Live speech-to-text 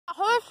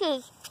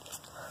horses.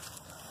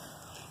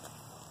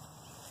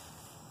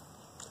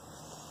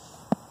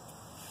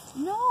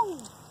 No.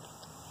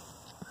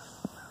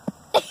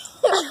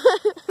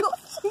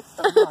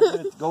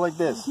 Go like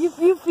this.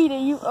 You feed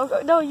it. You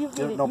no, you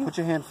feed it. No, put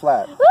your hand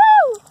flat. Woo!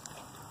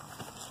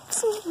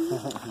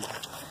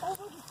 Oh,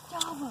 look, it's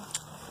Java.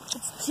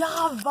 It's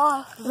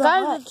Java.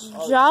 Guys,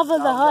 it's Java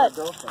the Hutt.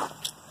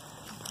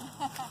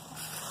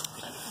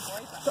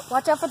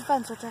 Watch out for the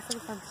fence. Watch out for the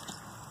fence.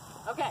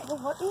 Okay. Well,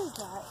 what is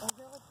that? Is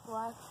it like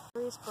black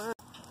face bird?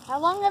 How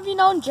long have you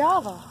known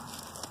Java?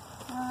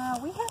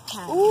 We have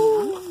had.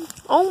 Ooh.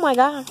 Oh my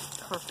God.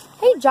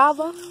 Hey,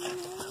 Java.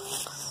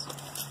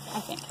 I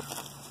think.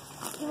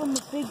 Give him a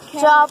big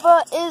carrot.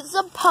 Java is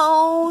a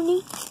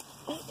pony.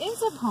 It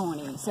is a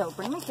pony. So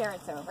bring the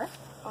carrots over.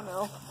 Oh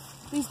no.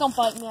 Please don't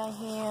bite my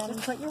hand.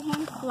 Just put your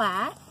hand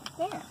flat.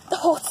 There.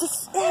 Oh, it's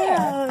just there.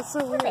 Oh, it's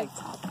so weird. Perfect.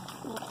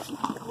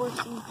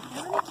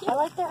 I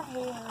like their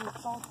hair.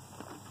 It's all...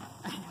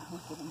 I know.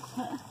 Look at him.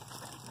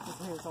 His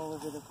hair's all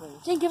over the place.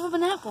 Jane, give him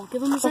an apple.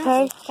 Give him a apple.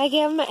 Okay. Can I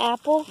give him an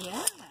apple?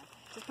 Yeah.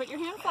 Just put your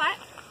hand flat.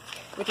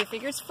 With your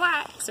fingers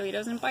flat so he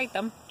doesn't bite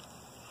them.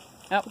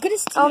 Oh, look at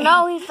his teeth. Oh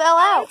no, he fell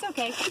out. It's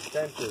okay.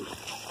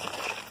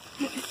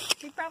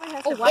 He probably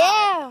has Oh, to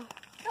yeah.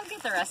 He'll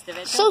get the rest of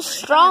it. So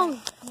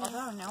strong.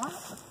 Although, Noah,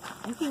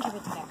 you can give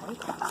it to that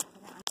white.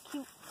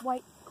 Cute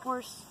white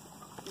horse.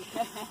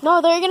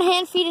 No, they're gonna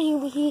hand feed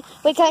it.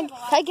 Wait, can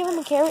I give him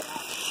a carrot?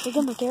 Can I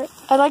give him a carrot?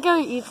 I like how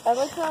he eats. I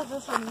like how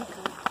this one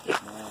eats.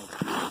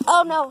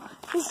 Oh no,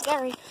 he's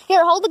scary.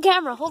 Here, hold the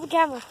camera. Hold the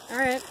camera. All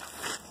right.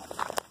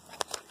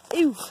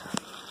 Ew.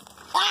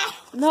 Ah!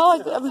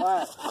 No,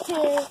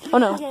 oh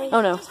no.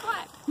 Oh no.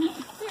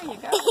 There you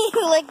go.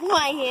 You licked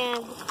my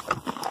hand.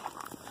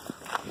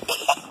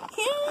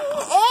 Ew,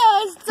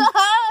 it's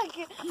stuck.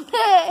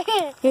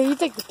 Here, you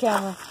take the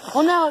camera.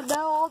 Oh no,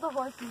 now all the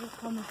horses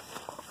are coming.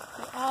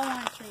 They all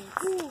want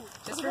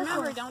treats. Just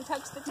remember, don't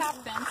touch the top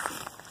fence.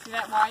 See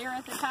that wire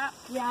at the top?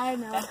 Yeah, I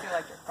know. That's the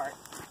electric part.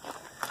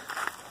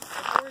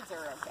 The birds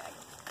are okay.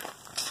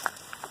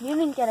 You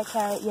didn't get a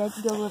carrot yet,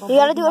 you little. You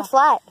gotta do it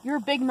flat. You're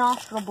a big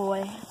nostril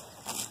boy.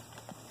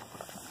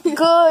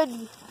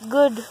 Good.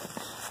 Good.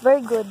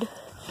 Very good.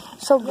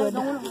 So good.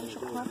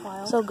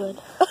 So good.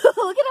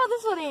 Look at how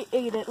this one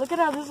ate it. Look at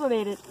how this one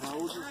ate it.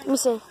 Let me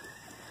see.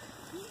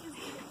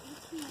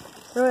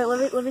 Alright,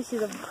 let me see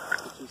them.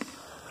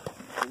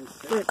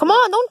 Wait. Come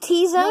on, don't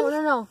tease them.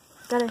 No.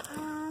 Got it.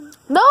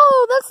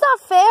 No, that's not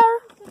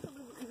fair.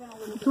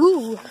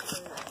 Ooh.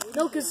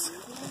 No, because...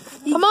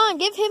 Come on,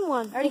 give him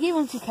one. I already gave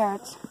him 2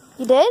 carrots.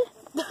 You did?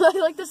 I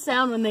like the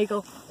sound when they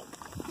go...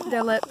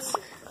 Their lips.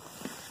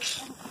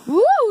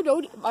 Woo!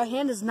 Don't, my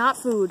hand is not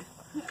food.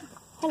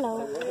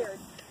 Hello. Weird.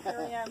 Here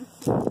I am.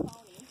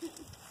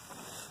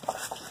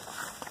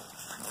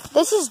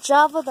 This is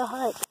Java the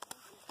Hutt.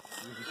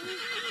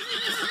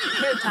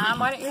 Here, Tom,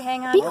 why don't you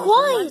hang on? Be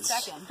quiet.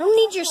 I don't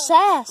need your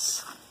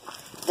sass.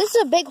 This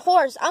is a big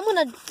horse. I'm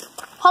gonna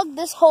hug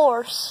this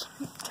horse.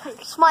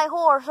 It's my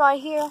horse right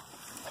here.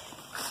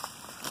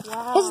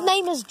 Wow. His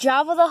name is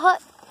Java the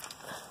Hutt.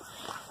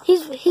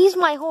 He's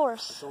my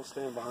horse. Don't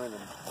stand behind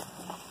him.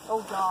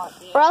 Oh God.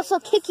 Or else he'll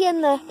kick you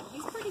in the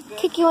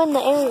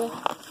area.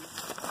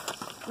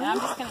 And I'm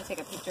just gonna take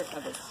a picture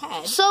of his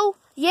head. So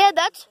yeah,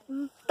 that's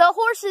the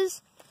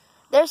horses.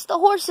 There's the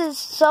horses.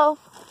 So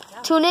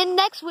tune in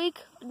next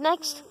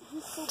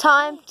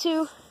time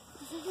to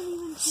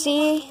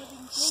see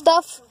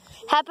stuff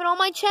happen on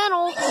my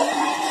channel.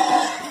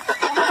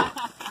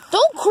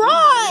 Don't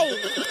cry.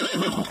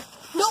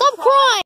 Stop crying.